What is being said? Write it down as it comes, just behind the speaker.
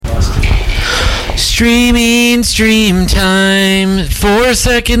Streaming stream time, 4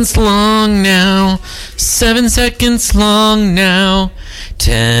 seconds long now, 7 seconds long now,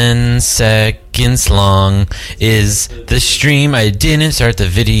 10 seconds long is the stream. I didn't start the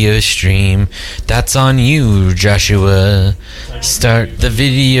video stream. That's on you, Joshua. Start the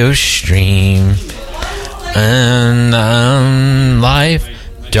video stream. And I'm live,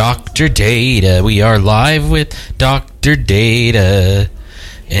 Dr. Data. We are live with Dr. Data.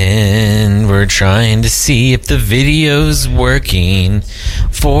 And we're trying to see if the video's working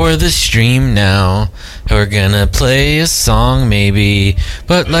for the stream now. We're gonna play a song maybe,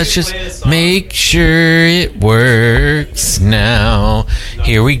 but let's just make sure it works now.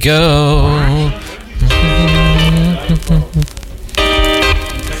 Here we go.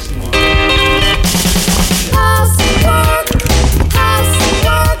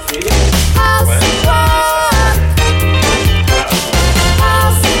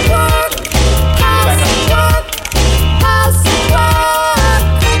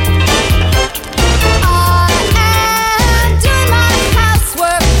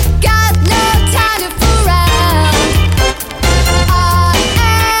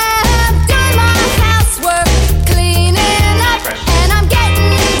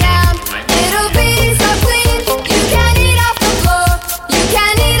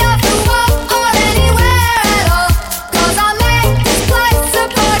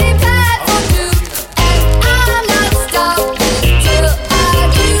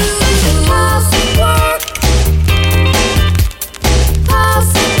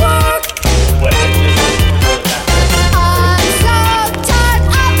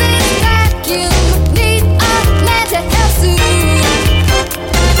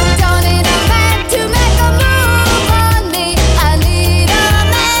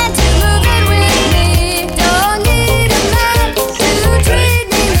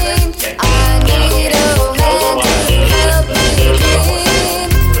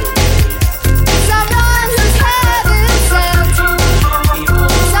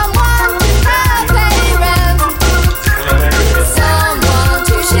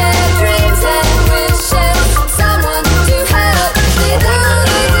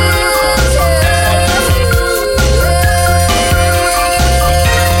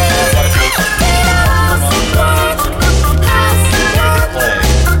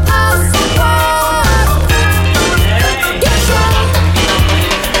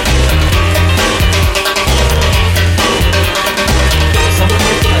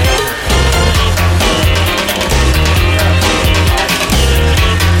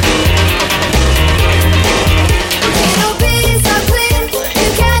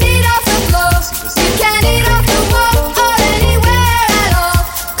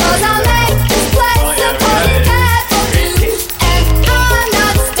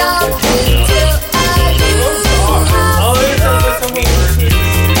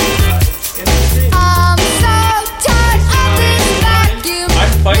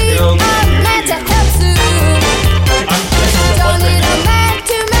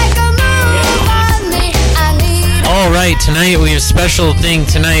 Tonight we have a special thing.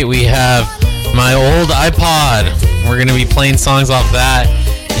 Tonight we have my old iPod. We're going to be playing songs off that.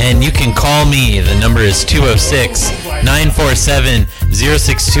 And you can call me. The number is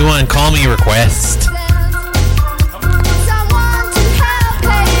 206-947-0621. Call me request.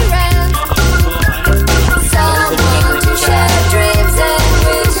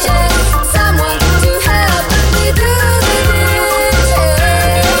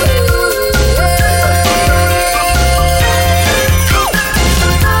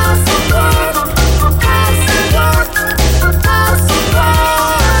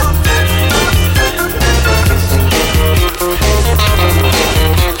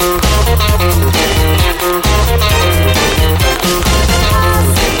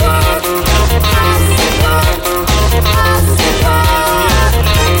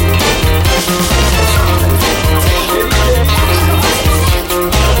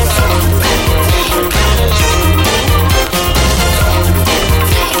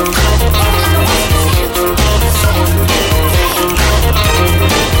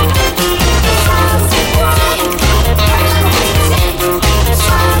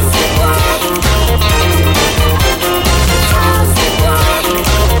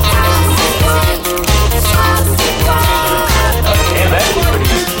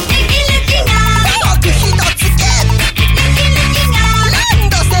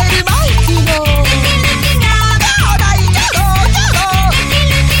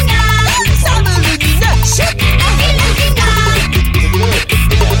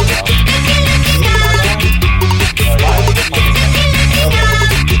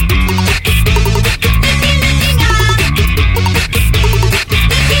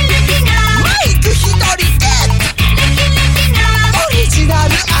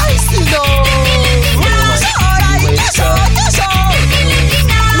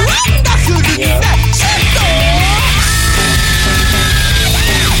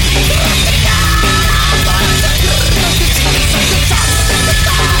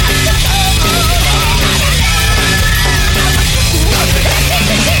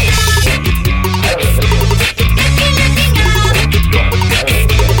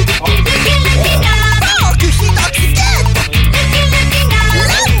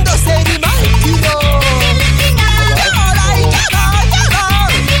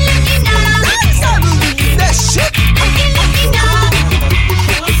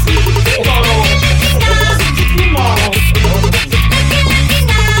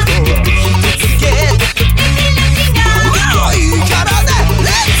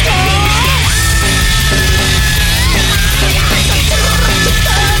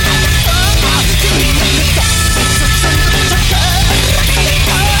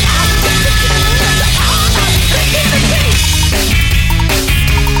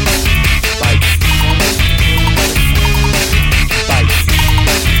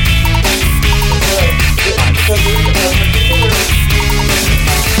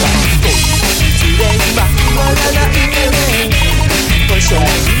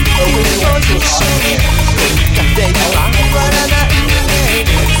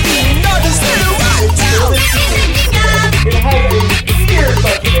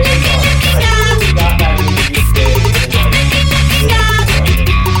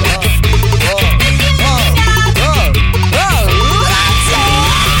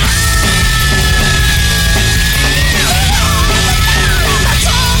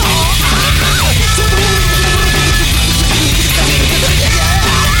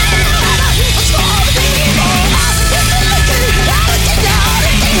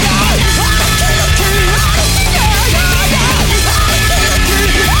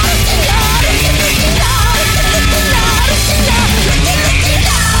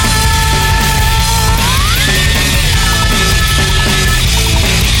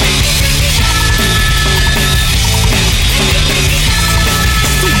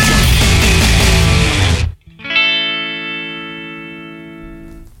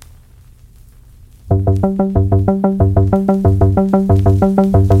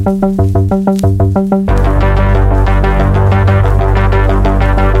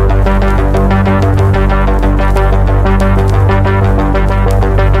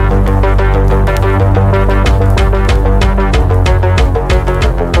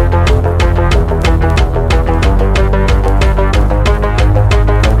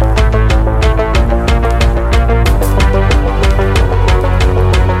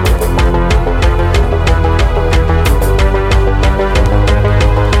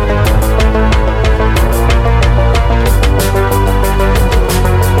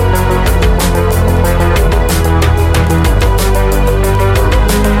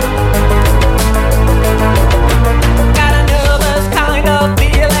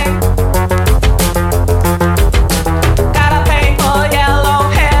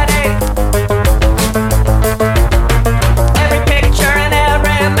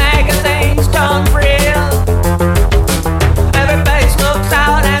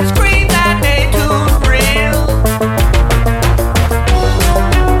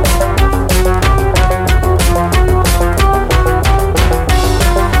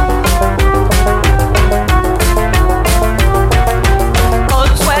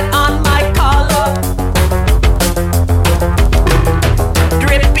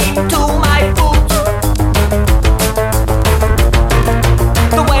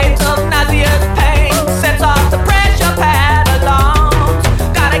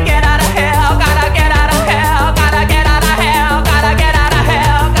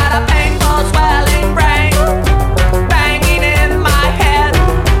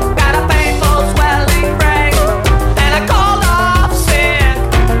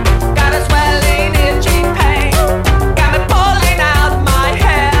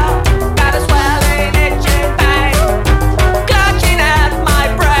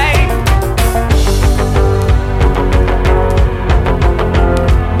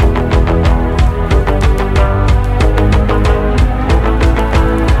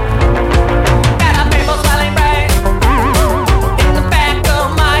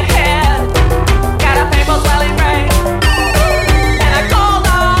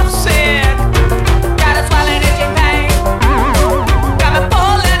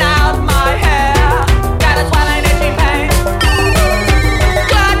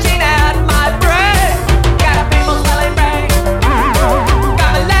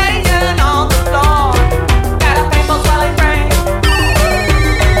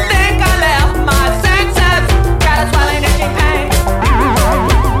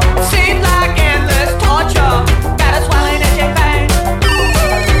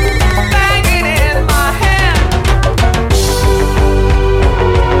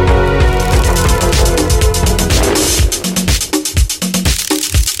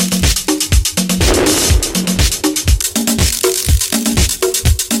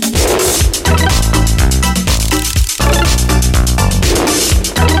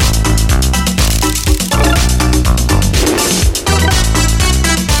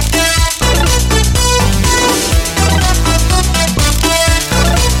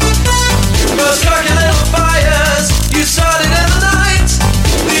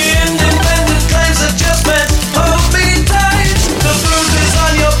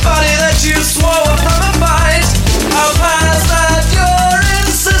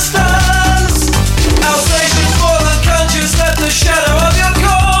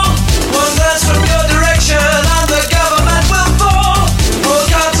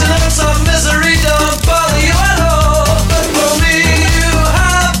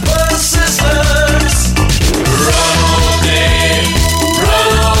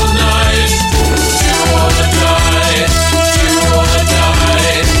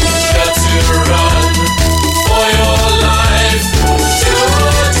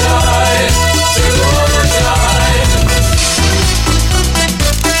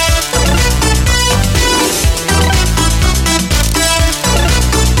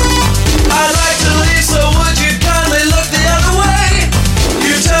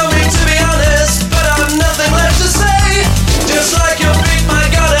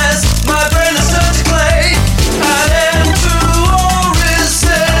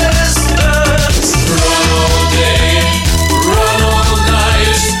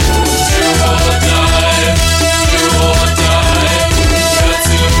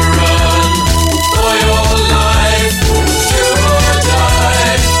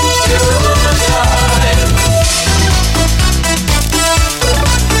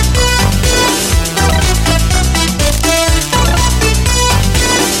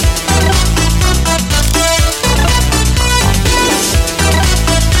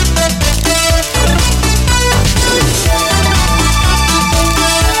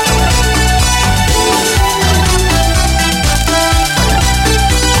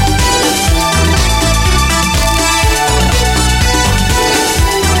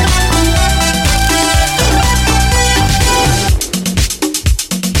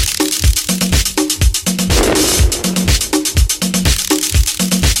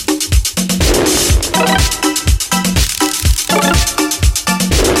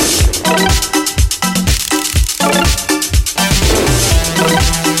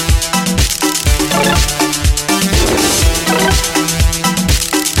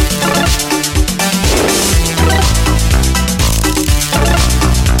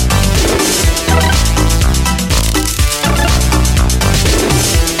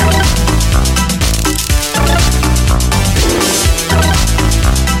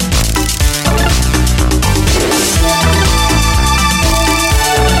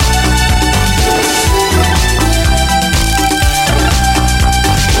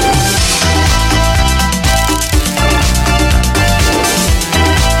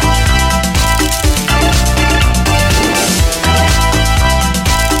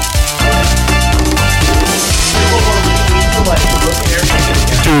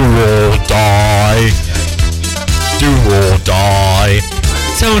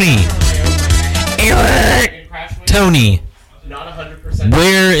 Tony. Tony.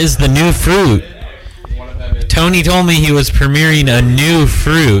 Where is the new fruit? Tony told me he was premiering a new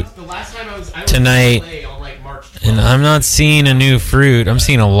fruit tonight, and I'm not seeing a new fruit. I'm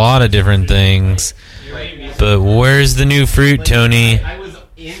seeing a lot of different things. But where's the new fruit, Tony?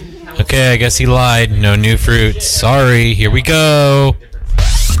 Okay, I guess he lied. No new fruit. Sorry. Here we go.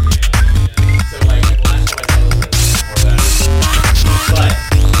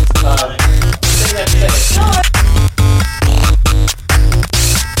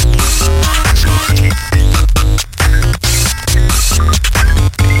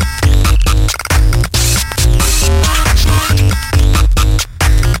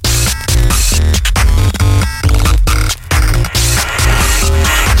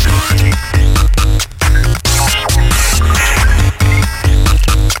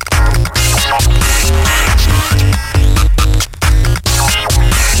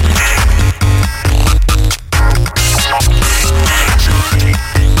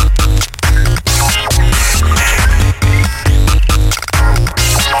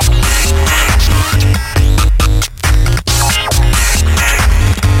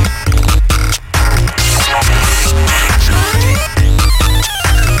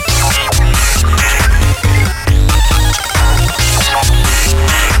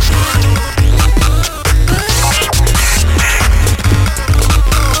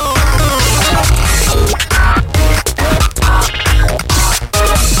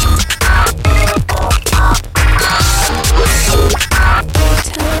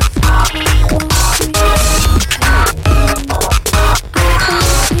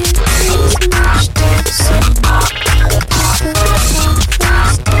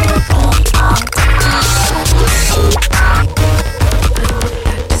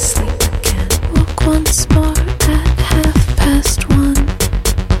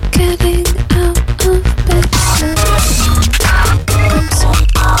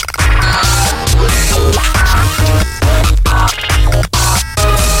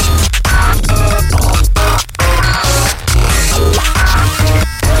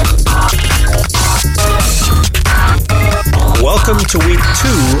 Welcome to week 2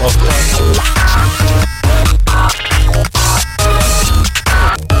 of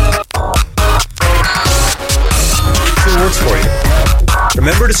works for you.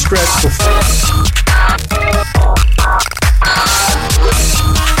 Remember to stretch before.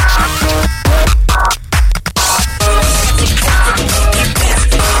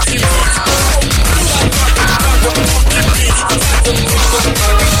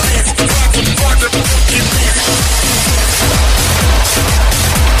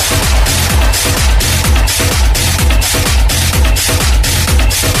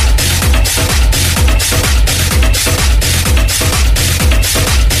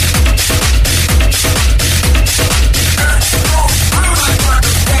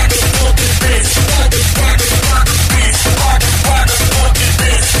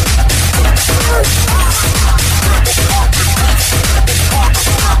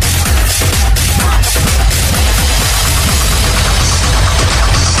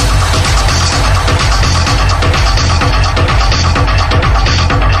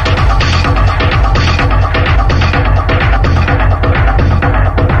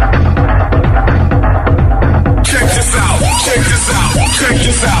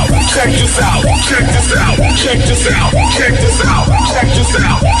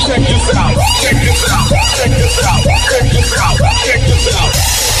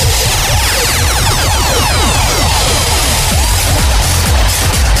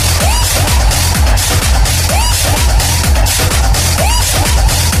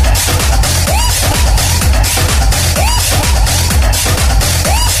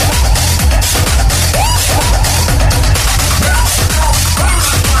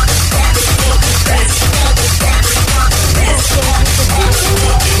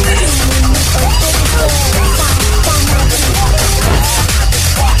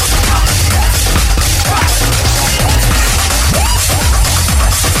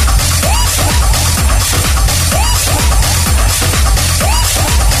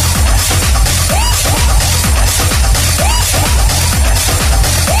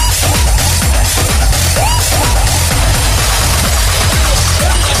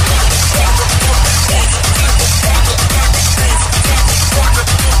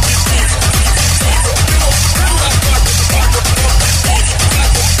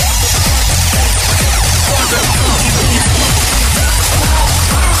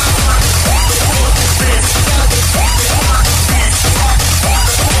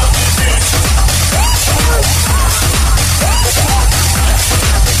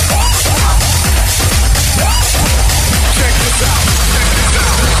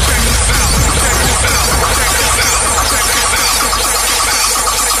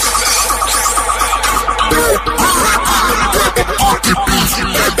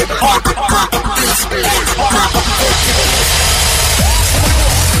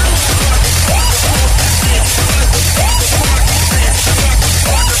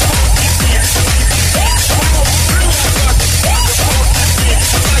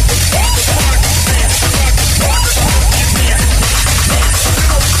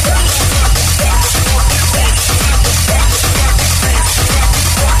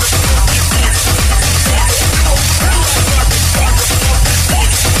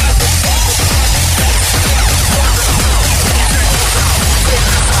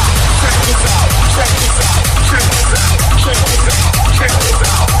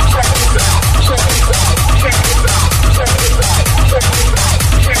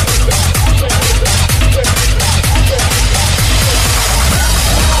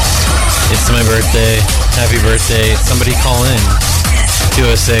 It's my birthday. Happy birthday. Somebody call in.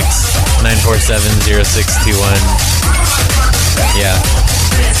 206-947-0621. Yeah.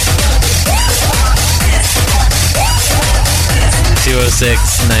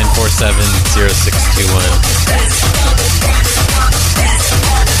 206-947-0621.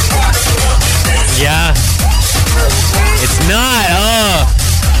 Yeah. It's not. Oh.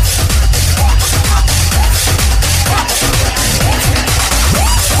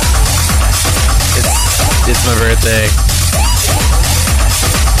 It's my birthday.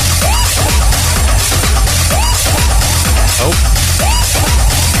 Oh.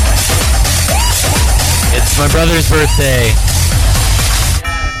 It's my brother's birthday.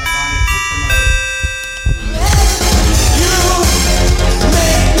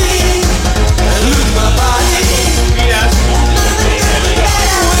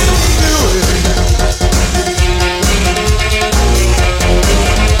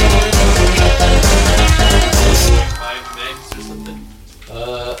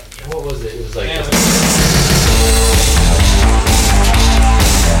 What was it? It was like...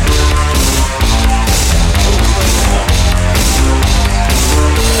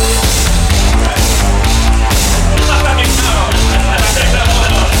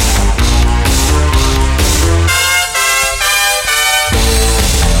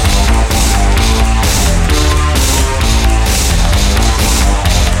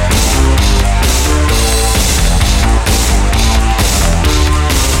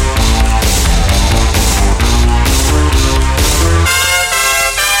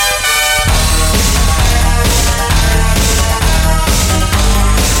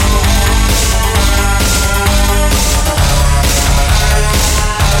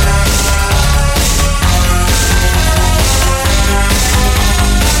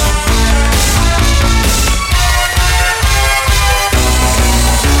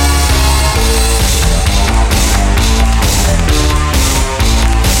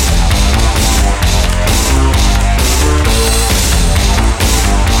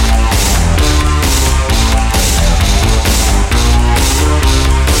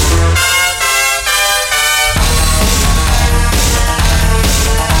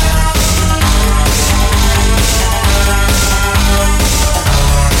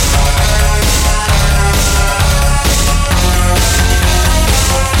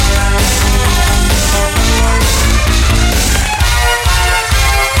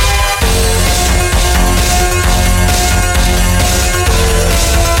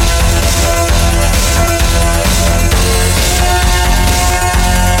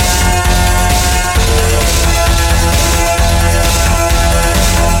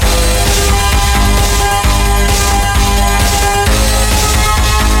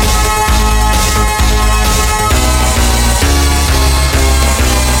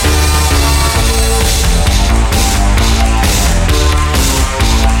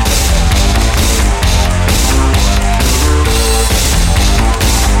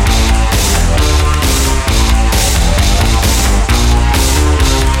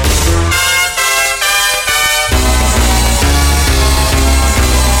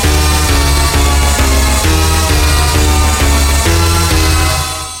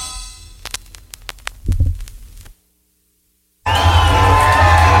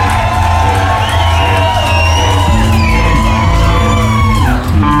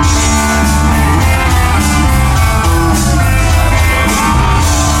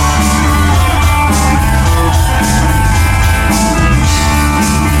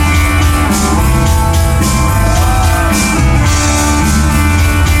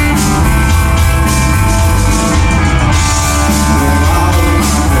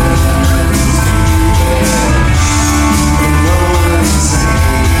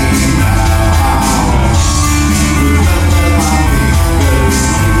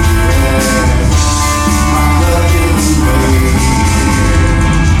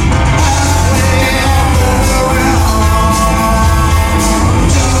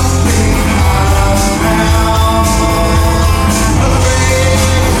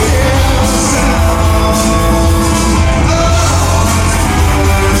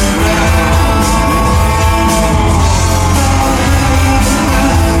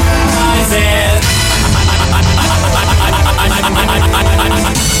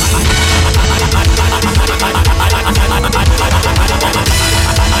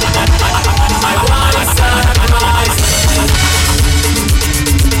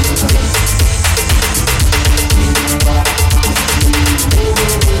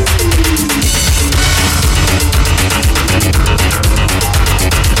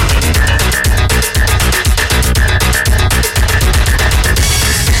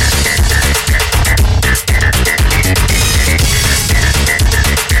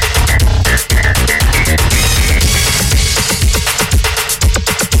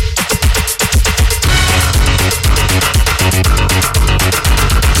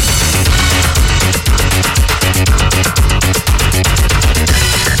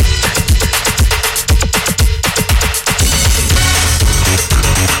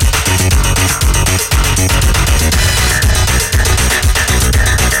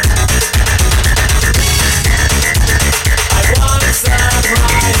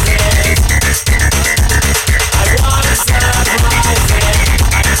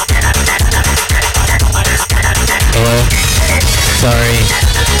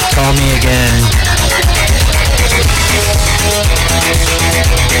 Call me again.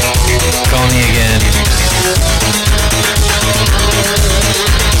 Call me again.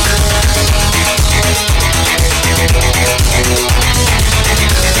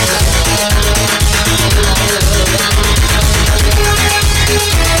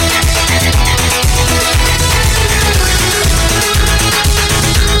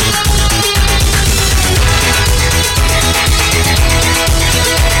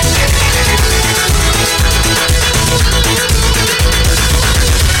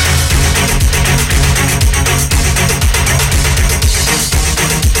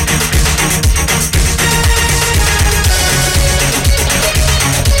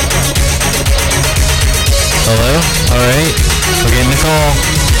 Hello? Alright. We're getting a call.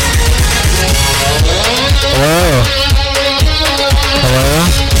 Hello? Hello?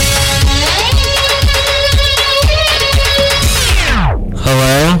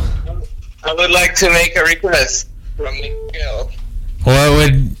 Hello? I would like to make a request from Miguel.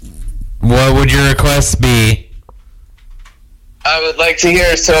 What would your request be? I would like to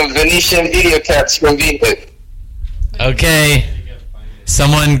hear some Venetian video cats from Venus. Okay.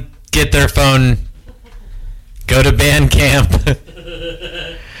 Someone get their phone. Go to Bandcamp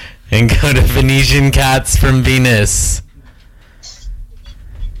and go to Venetian Cats from Venus.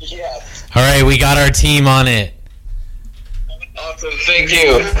 Yes. Alright, we got our team on it. Awesome, thank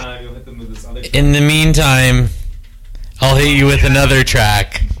you. In the meantime, I'll hit you with another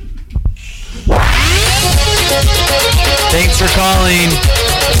track. Thanks for calling.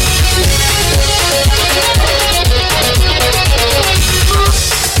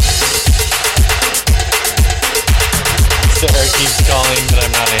 Sarah keeps calling, but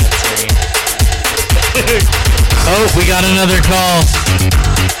I'm not answering. Oh, we got another call.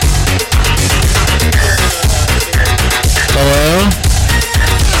 Hello?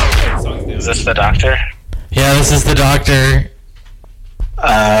 Is this the doctor? Yeah, this is the doctor.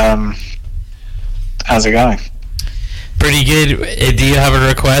 How's it going? Pretty good. Do you have a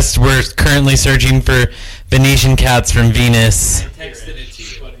request? We're currently searching for Venetian Cats from Venus.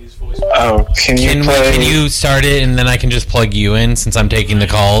 Oh, can you start it and then I can just plug you in since I'm taking the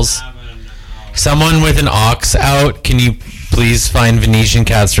calls? Someone with an aux out, can you please find Venetian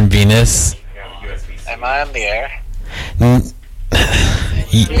Cats from Venus? Am I on the air? Can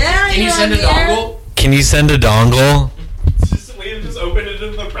you send a dongle? Can you send a dongle? Just open it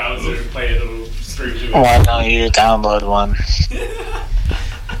in the browser and play it. It'll stream to it. Why don't you download one?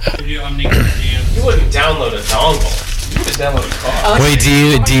 You wouldn't download a dongle. You would download a car. Wait,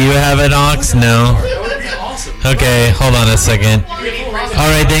 do you have an aux? No. That would be awesome. Okay, hold on a second.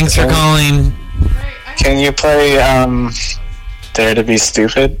 Alright, thanks for calling. Can you play Dare to Be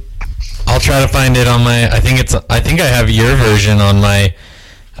Stupid? I'll try to find it on my I think I have your version on my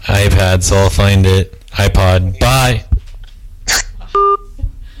iPad, so I'll find it. iPod. Bye.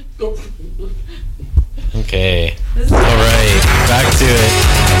 Okay. Alright, back to it.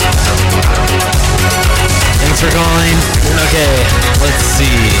 Thanks for calling. Okay, let's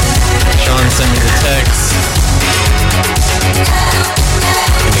see. Sean sent me the text.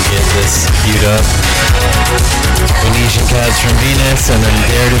 Gonna get this queued up. Venetian Cats from Venus and then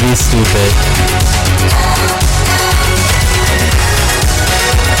Dare to Be Stupid.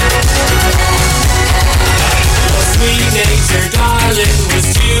 Sweet nature, darling, was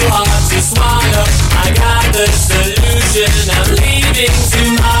too hard to swallow. I got the solution, I'm leaving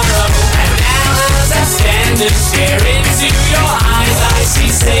tomorrow. And now as I stand and stare into your eyes, I see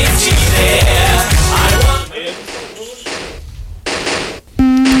safety there.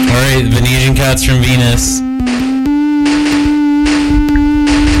 Alright, Venetian Cats from Venus.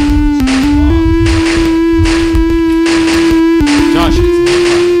 Josh,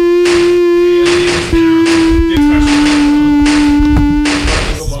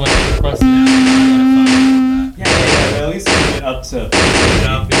 at least get it up to.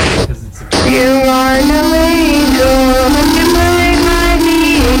 You are no angel, but you break my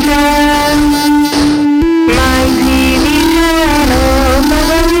vision. My TV channel, but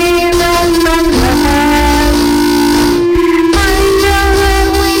I leave them from the past.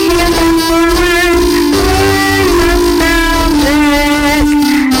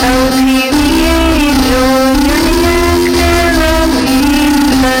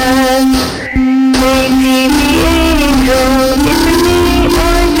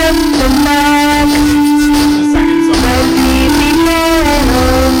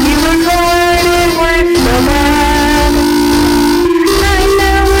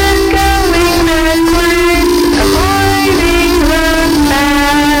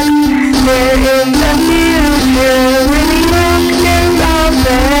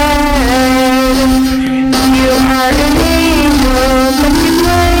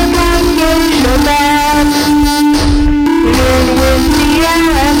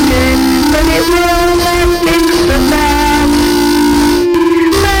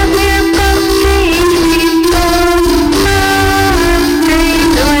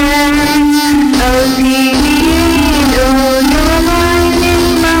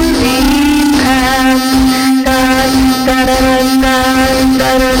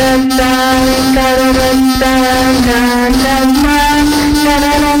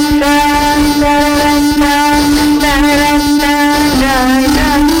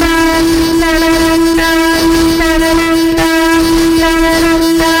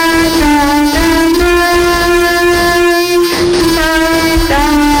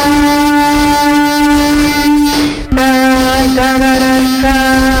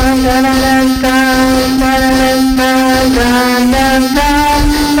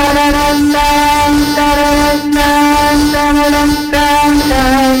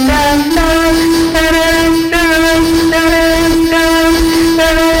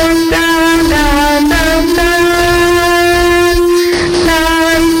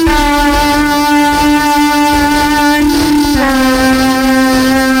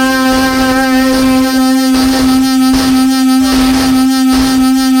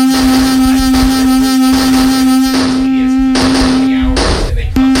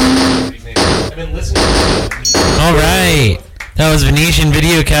 All right, that was Venetian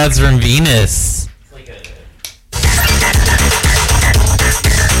Video Cats from Venus.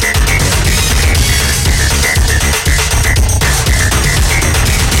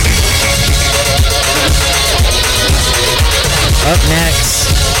 Up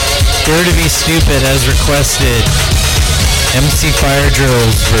next, Dare to Be Stupid as requested. MC Fire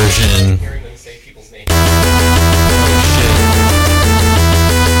Drill's version. Hearing them say people's names. Oh, shit.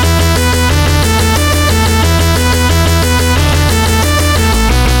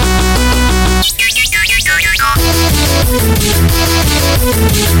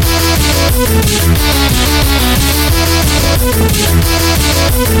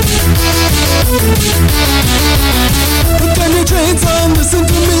 Put down your chains on, listen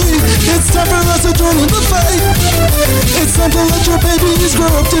to me. It's time for us to join in the fight. It's time to let your babies grow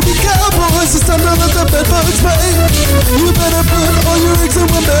up to be cowboys. It's time to let the bedbugs bite. You better put all your eggs in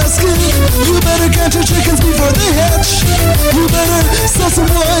one basket. You better catch your chickens before they hatch. You better sell some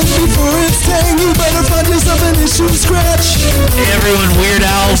wine before it's tang. You better find yourself an issue scratch. Hey everyone, Weird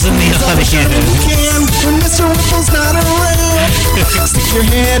Al's in the audience. When Mr. Whipple's not around, stick your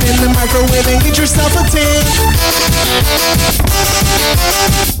head in the microwave and get yourself a tan.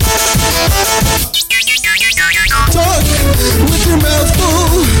 Talk with your mouth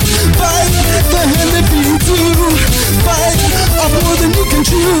full. Bite the hand that feeds you. Bite off more than you can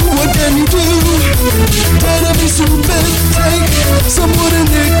chew. What can you do? Try to be stupid. Take some wooden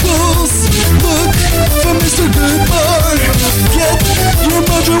nickels. Look for Mr. Goodbar. Get your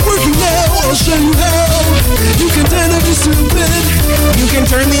mojo working now. I'll show you how. You can try to be stupid. You can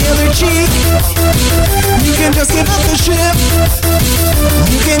turn the other cheek. You can just give up the ship.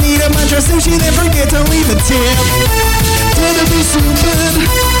 You can eat a bunch of sushi, then forget to leave a tip. Try to be stupid.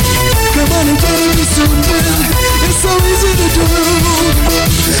 Come on and try to be stupid. It's so easy to do.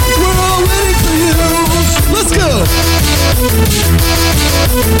 We're all waiting for you. Let's go.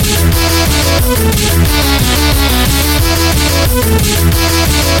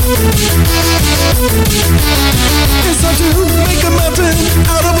 It's time to make a mountain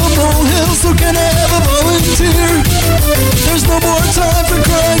out of a molehill. So can I have a volunteer? There's no more time for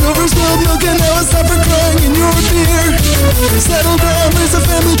crying over spilled milk, and now it's time for crying in your beer. Settle down, raise a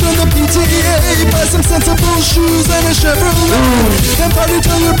family, join the PTA. Buy some sensible shoes and a Chevrolet. And party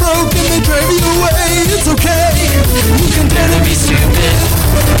till you're broke and they drive you away. It's okay, you can dare to be stupid.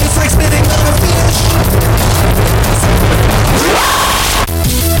 It's like spitting on a fish.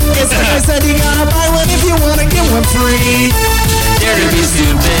 It's like I said, you gotta buy one if you wanna get one free. Dare to be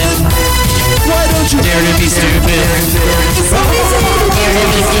stupid. Why don't you Dare to be stupid. It's so easy. Dare to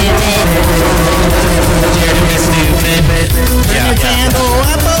be stupid. Dare to be stupid. Burn your candle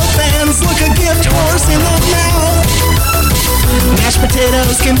at both ends. Look a gift horse in the mouth. Mashed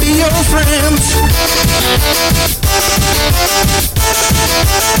potatoes can be your friends.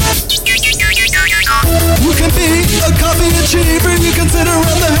 You can be a coffee achiever. You can sit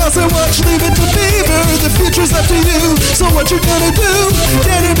around the house and watch Leave It to Beaver. The future's up to you, so what you gonna do?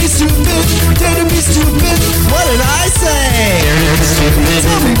 Dare to be stupid, dare to be stupid. What did I say? Dare to be stupid.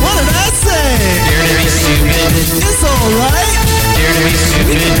 Tell me, what did I say? Dare to be stupid. It's alright. Dare to be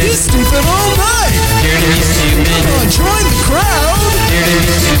We can be stupid. stupid all night. Dare to be stupid. Come on, join the crowd. Dare to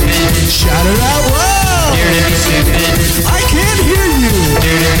be stupid. Shout it out loud. Dare to be stupid. I can't hear you.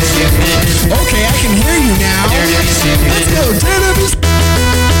 Dare to be stupid. Okay, I can hear you now. Dare to be stupid. Let's go, dare to be stupid.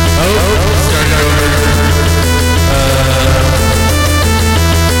 Started over.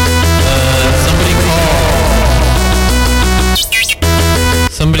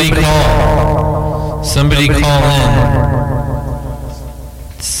 Somebody call. Somebody call in.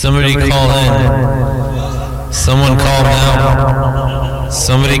 Somebody call in. Someone call now.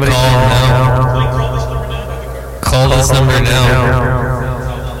 Somebody call now. Call this number now.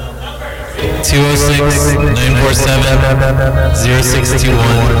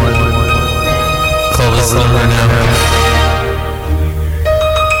 206-947-0621. Call this number now.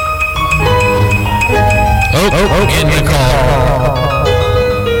 Oh, getting a call.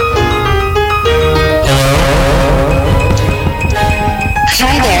 Hello?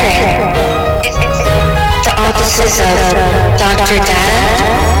 Hi there. The offices of Dr.Data?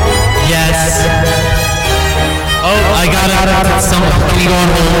 Yes. Oh, I got it. Let me go on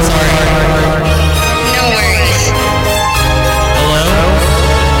hold. Sorry. No worries. Hello?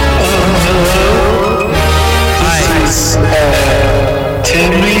 Hello? Hi. This is,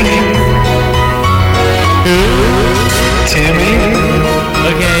 Timmy? Who? Timmy?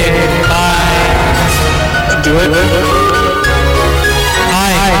 Okay. Bye. Do it?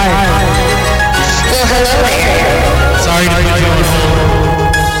 Hi. Well, hello there. Sorry to put you on hold.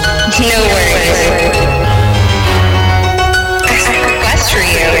 No worries. I have a request for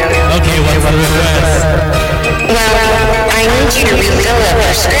you. Okay, what's the request? Well, I need you to refill a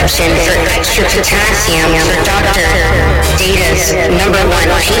prescription for extra potassium for Dr.Data's #1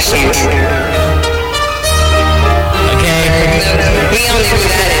 patient. Okay. We all know who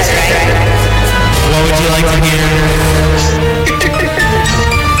that is, right? What would you like to hear?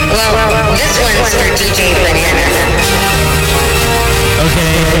 Well, this one's for DJ Banana.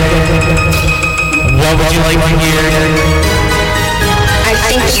 Okay. What would you like to hear? I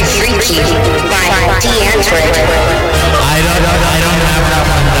think you freaky by D-Antwoord. I don't have that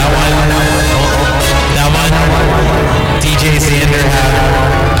one. That one. DJ Sander had.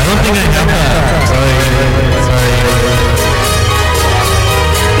 I don't think I have that. Sorry.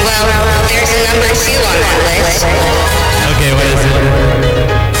 Well, there's a #2 on that list. Okay, what is it?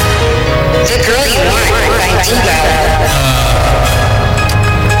 The Girl You Want by Devo.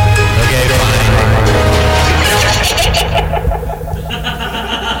 Okay, fine.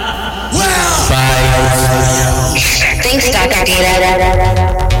 Bye. Thanks, Dr.Data.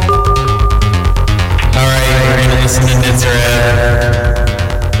 Alright, we're gonna listen to Nitzarab.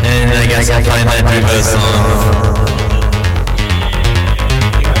 And I guess I'll find that Devo song.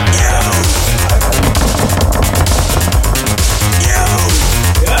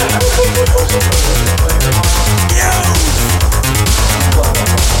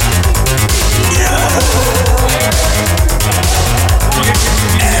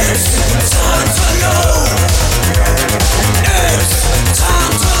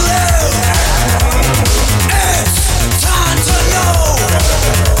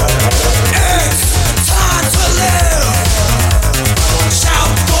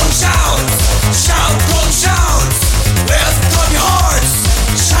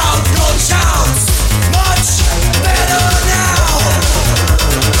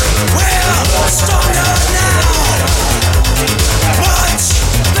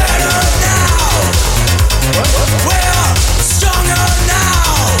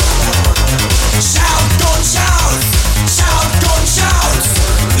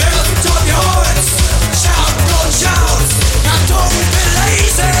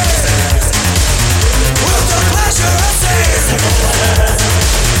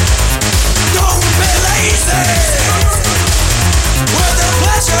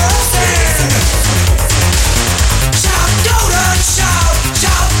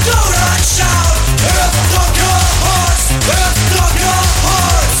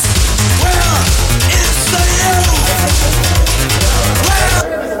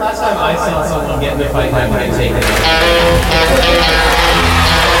 I saw someone get in a fight and get taken out.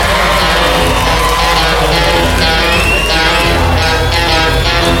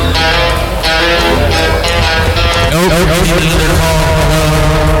 Another call.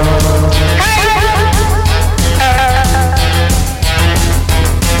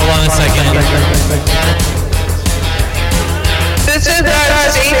 Hold on a second. This is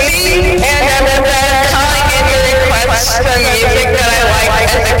Stacy, and I'm calling in your requests for music that I liked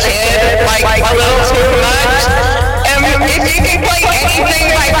as a kid, like a little too much. And if you could play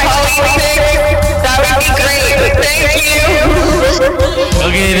anything by Pauline Six, that would be great. Thank you.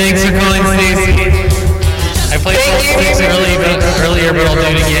 Okay, thanks for calling, Stacy. I played Pauline Six earlier, but I'll do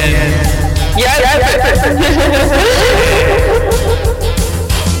it again. Yes.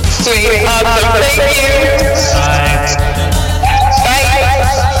 Sweet. Awesome. Thank you. Bye.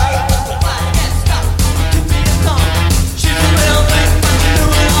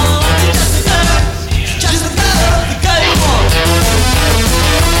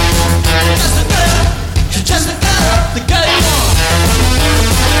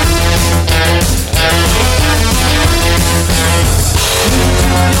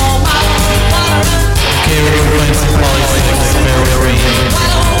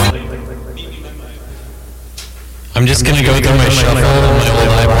 I'm just gonna go through my shuffle on my old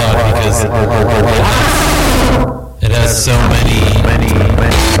iPod because it has so many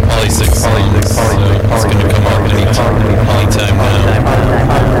Poly6 songs, so it's gonna come up anytime now.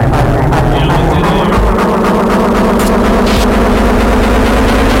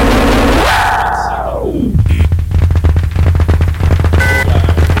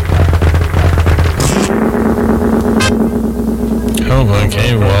 Oh,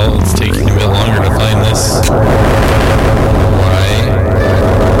 okay, well, it's taking a bit longer to find this. Why?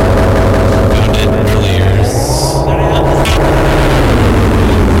 Found it earlier. No,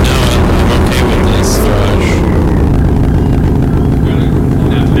 I'm okay with this, Josh.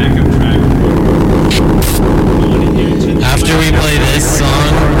 After we play this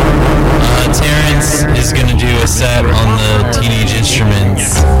song, Terrence is gonna do a set on the Teenage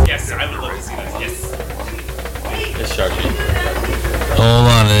Instruments. Yes, I would love to see that. Yes. It's Sharky. Hold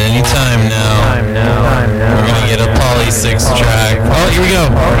on, at any time now. We're gonna get a Poly6 track. Oh, here we go.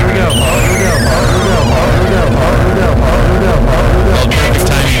 Oh, perfect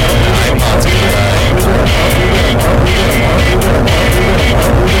timing. My iPod's gonna die.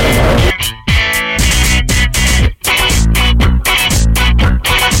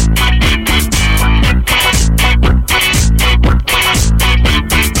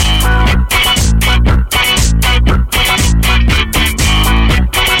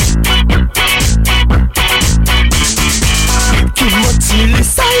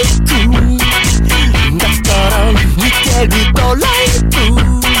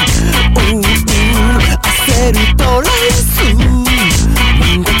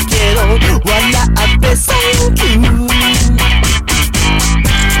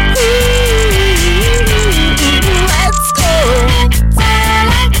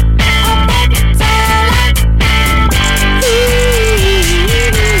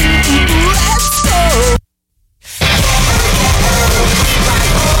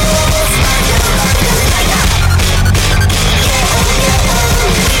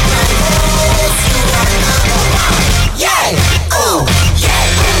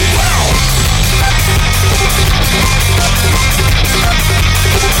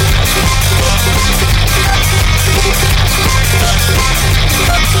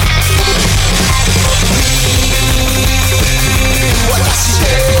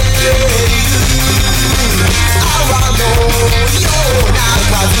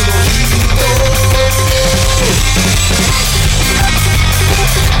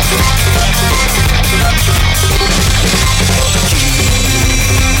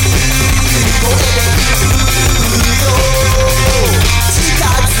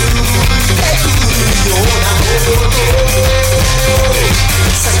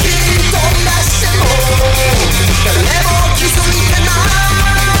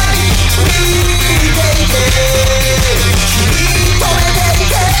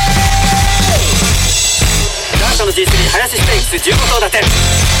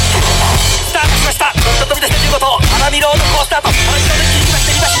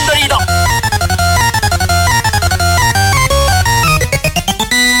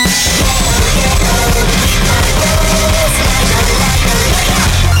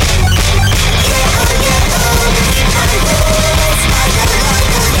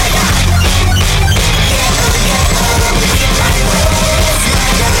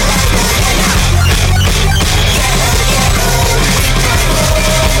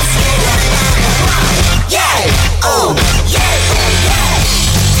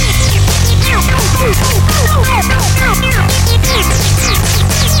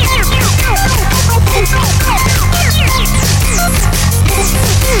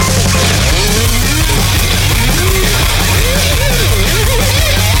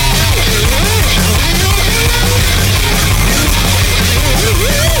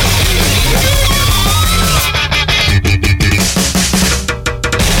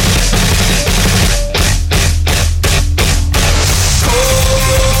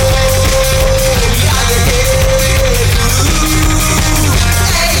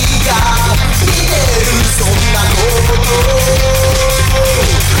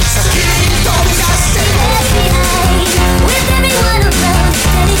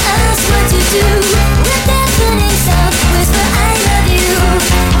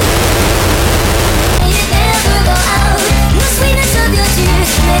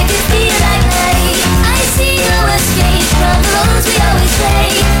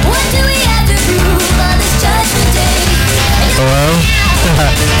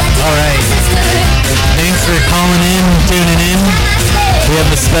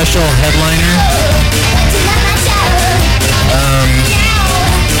 Special headliner.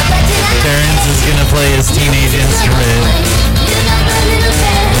 Terrence is gonna play his teenage instrument.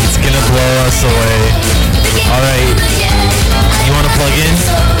 It's gonna blow us away. Alright, you wanna plug in?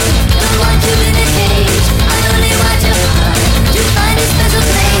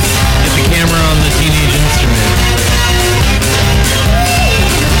 Get the camera on the teenage instrument.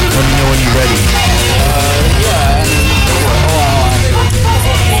 Let me know when you're ready.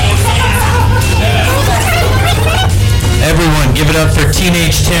 Everyone, give it up for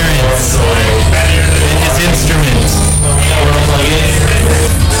Teenage Terrence and his instruments. Wanna plug in?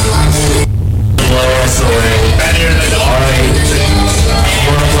 Blow us away. Alright.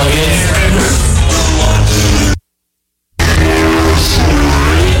 Wanna plug in?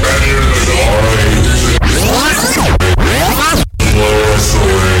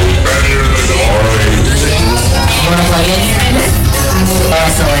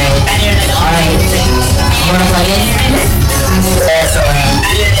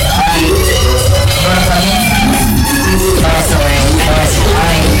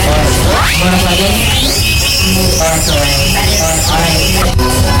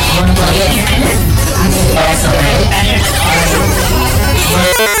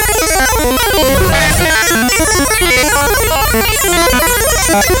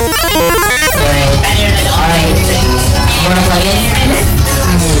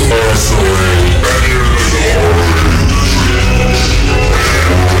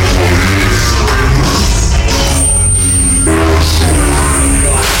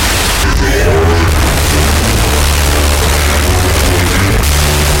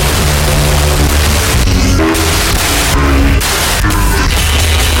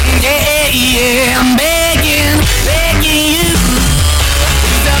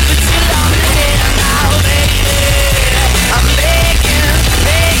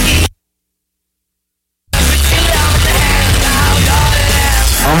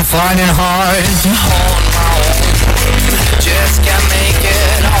 Finding hard to hold my own. Just can't make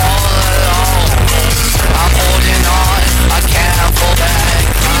it all alone. I'm holding on, I can't fall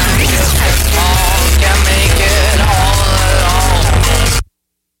back. I'm just a small, can't make it all alone.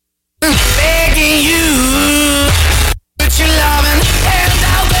 Begging you, put your loving hand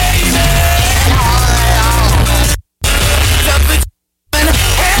out, baby. All alone. So put your loving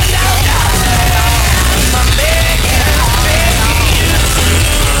hand out, darling. I'm begging you.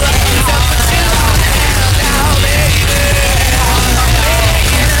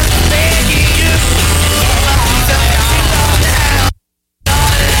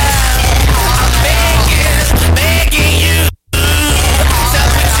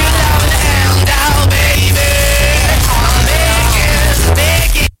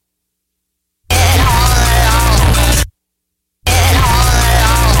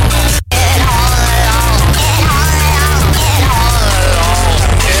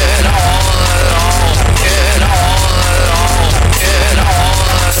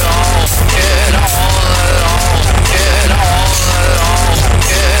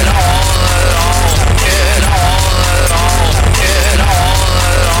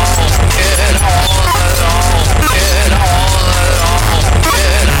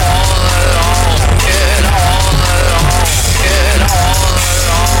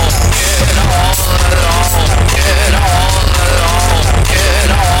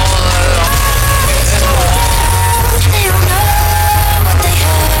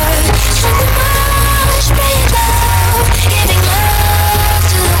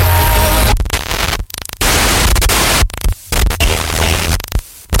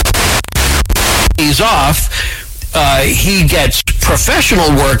 Off, he gets professional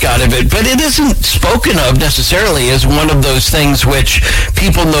work out of it, but it isn't spoken of necessarily as one of those things which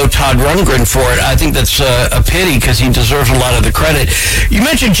people know Todd Rundgren for it. I think that's a pity because he deserves a lot of the credit. You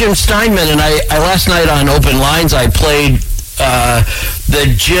mentioned Jim Steinman, and I last night on Open Lines I played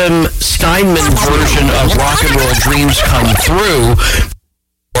the Jim Steinman version of Rock and Roll Dreams Come Through.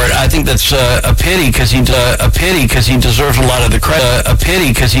 I think that's a pity because he deserves a lot of the credit. A pity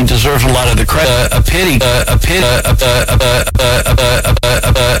because he deserves a lot of the credit. A pity. A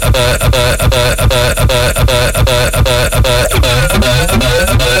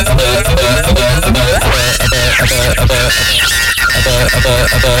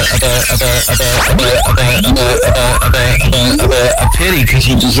pity because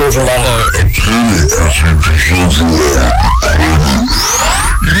he deserves a lot of.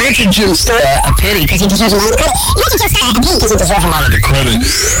 You mentioned Jim Steinman. A pity because he deserves a lot of credit. You mentioned Jim Steinman. A pity because he deserves a lot of the credit.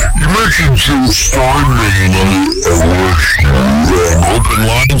 You mentioned Jim Steinman. Open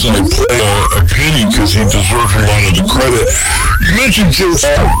Lines. I play a pity because he deserves a lot of the credit. You mentioned Jim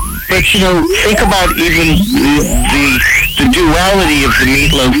Steinman. But, you know, think about even the the duality of the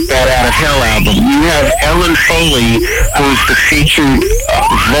Meatloaf Bat Out of Hell album. You have Ellen Foley, who's the featured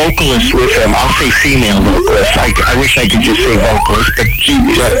vocalist with him. I'll say female vocalist. I wish I could just say vocalist, but she's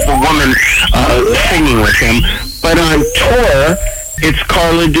the woman singing with him. But on tour, it's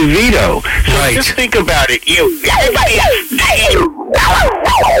Carla DeVito. So just think about it. Everybody else.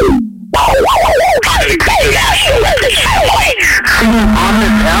 On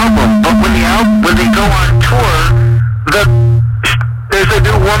this album, but when they go on tour, there's a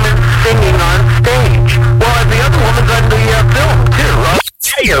new woman singing on stage. Well, and the other woman's on the film too, right?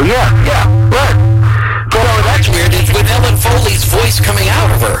 Yeah, right. Oh, that's weird. It's with Ellen Foley's voice coming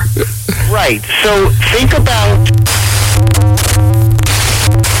out of her. Right. So think about.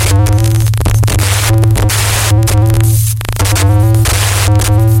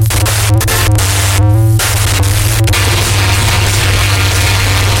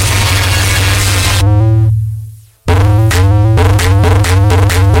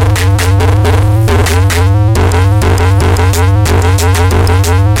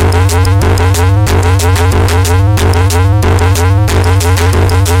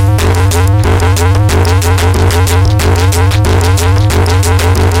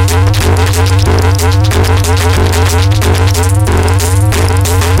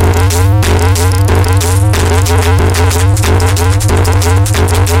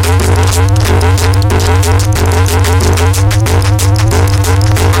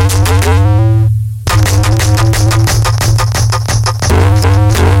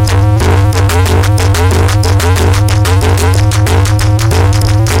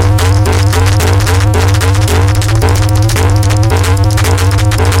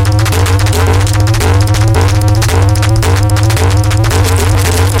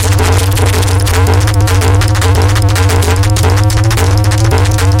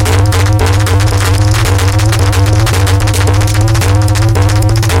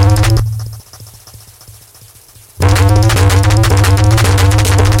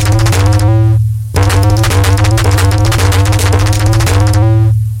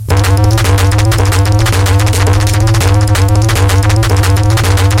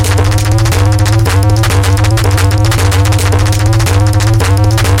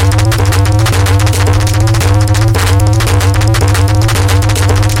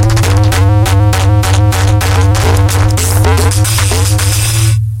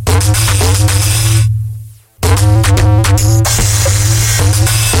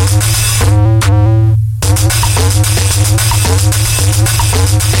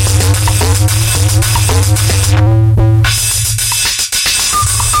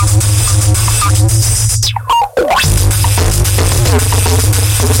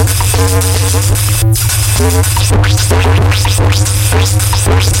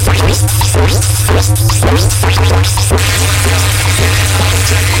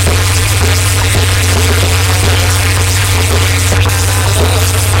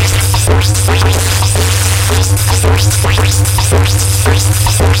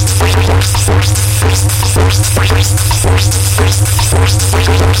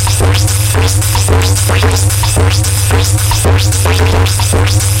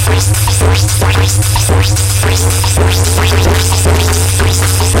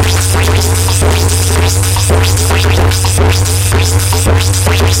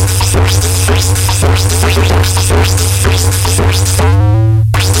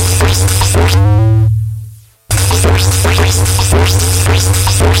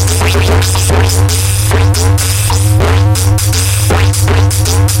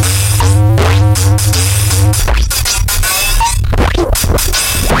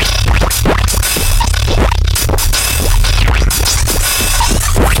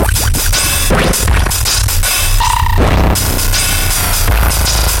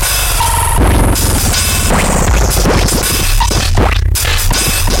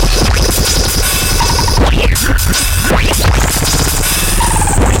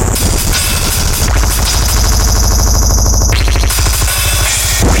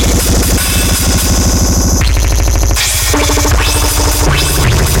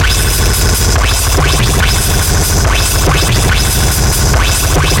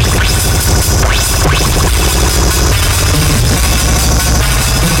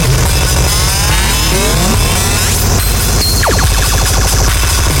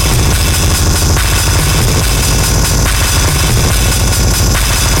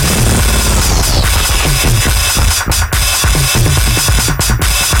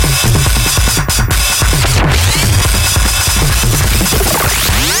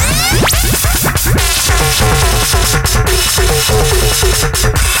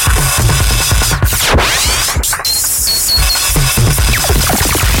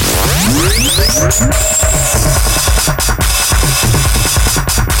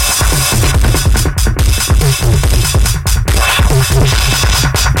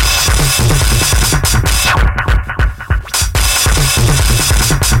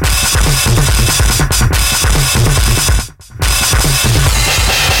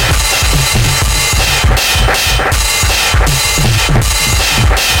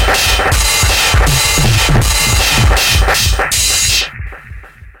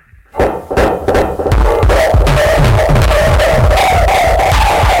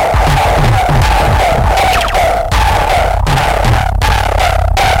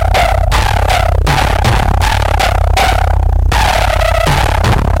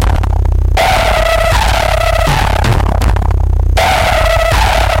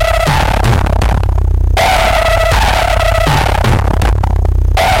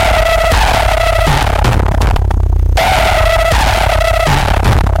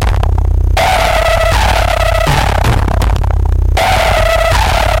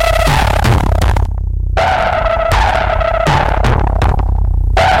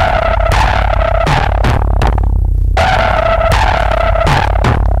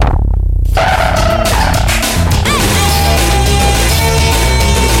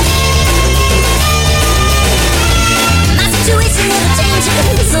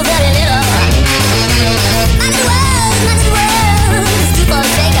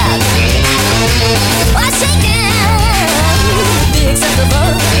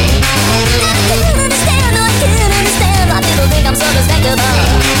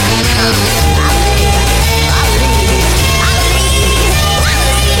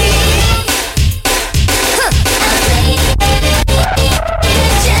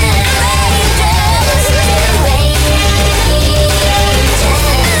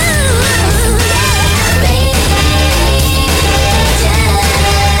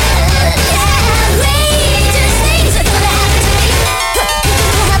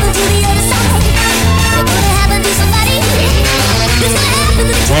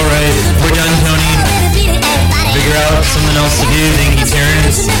 All right, we're done, Tony. Figure out something else to do. Thank you,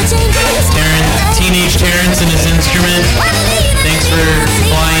 Terrence. Teenage Terrence and his instrument. Thanks for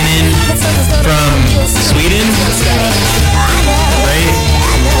flying in from Sweden, right?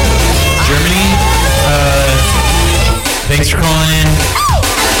 Germany. Thanks for calling in.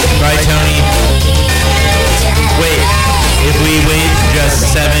 Bye, Tony. Wait, if we wait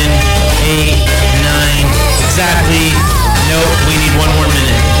just 7, 8, 9, exactly. Nope, we need one more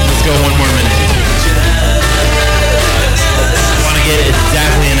minute. Let's go one more minute. I want to get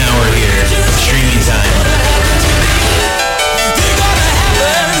exactly an hour here of streaming time.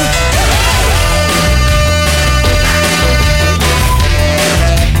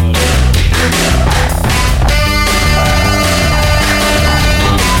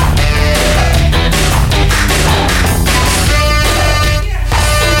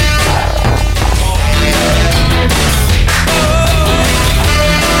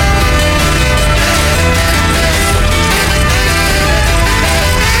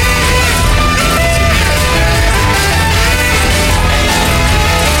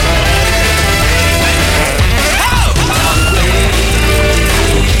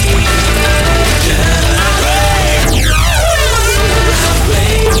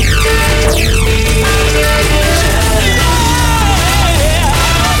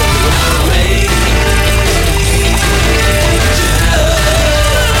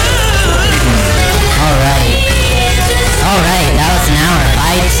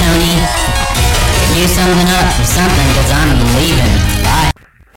 Tony, do something up or something, because I'm leaving.